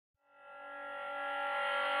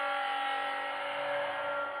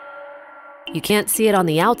You can't see it on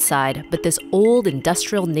the outside, but this old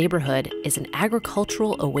industrial neighborhood is an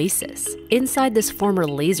agricultural oasis. Inside this former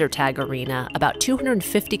laser tag arena, about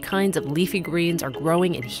 250 kinds of leafy greens are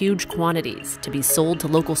growing in huge quantities to be sold to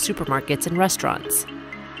local supermarkets and restaurants.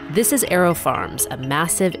 This is AeroFarms, a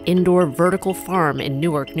massive indoor vertical farm in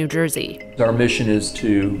Newark, New Jersey. Our mission is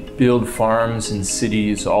to build farms in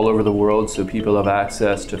cities all over the world so people have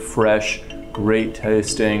access to fresh, great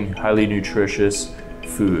tasting, highly nutritious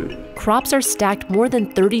food. Crops are stacked more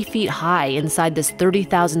than 30 feet high inside this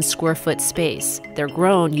 30,000 square foot space. They're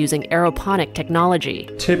grown using aeroponic technology.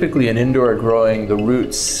 Typically in indoor growing, the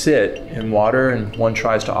roots sit in water and one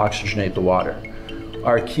tries to oxygenate the water.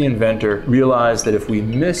 Our key inventor realized that if we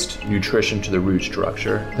missed nutrition to the root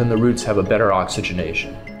structure, then the roots have a better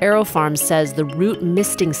oxygenation. AeroFarms says the root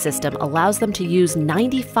misting system allows them to use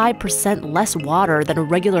 95% less water than a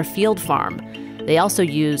regular field farm. They also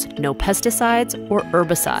use no pesticides or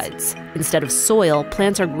herbicides. Instead of soil,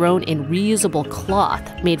 plants are grown in reusable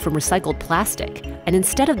cloth made from recycled plastic. And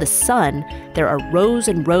instead of the sun, there are rows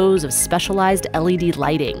and rows of specialized LED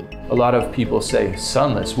lighting. A lot of people say,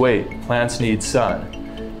 sunless, wait, plants need sun.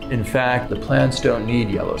 In fact, the plants don't need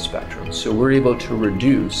yellow spectrum, so we're able to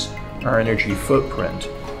reduce our energy footprint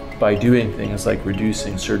by doing things like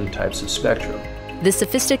reducing certain types of spectrum. This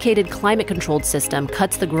sophisticated climate-controlled system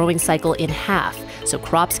cuts the growing cycle in half, so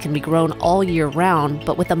crops can be grown all year round,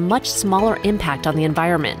 but with a much smaller impact on the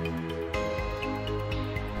environment.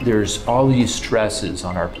 There's all these stresses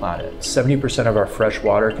on our planet. 70% of our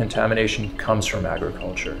freshwater contamination comes from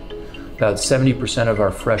agriculture. About 70% of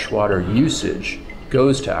our freshwater usage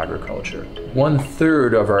goes to agriculture.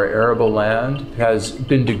 1/3 of our arable land has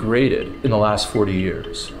been degraded in the last 40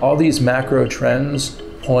 years. All these macro trends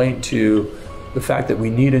point to the fact that we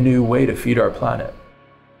need a new way to feed our planet.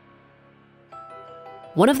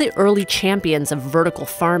 One of the early champions of vertical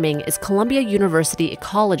farming is Columbia University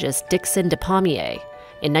ecologist Dickson Despommier.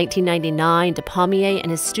 In 1999, Despommier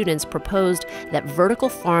and his students proposed that vertical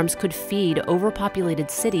farms could feed overpopulated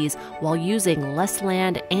cities while using less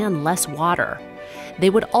land and less water. They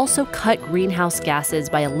would also cut greenhouse gases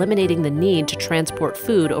by eliminating the need to transport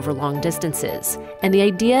food over long distances. And the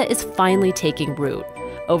idea is finally taking root.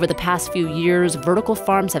 Over the past few years, vertical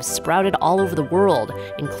farms have sprouted all over the world,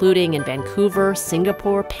 including in Vancouver,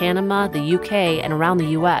 Singapore, Panama, the UK, and around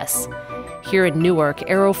the US. Here in Newark,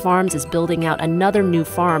 AeroFarms is building out another new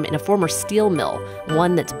farm in a former steel mill,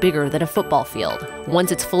 one that's bigger than a football field.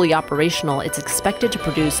 Once it's fully operational, it's expected to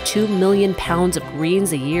produce 2 million pounds of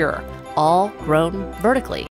greens a year, all grown vertically.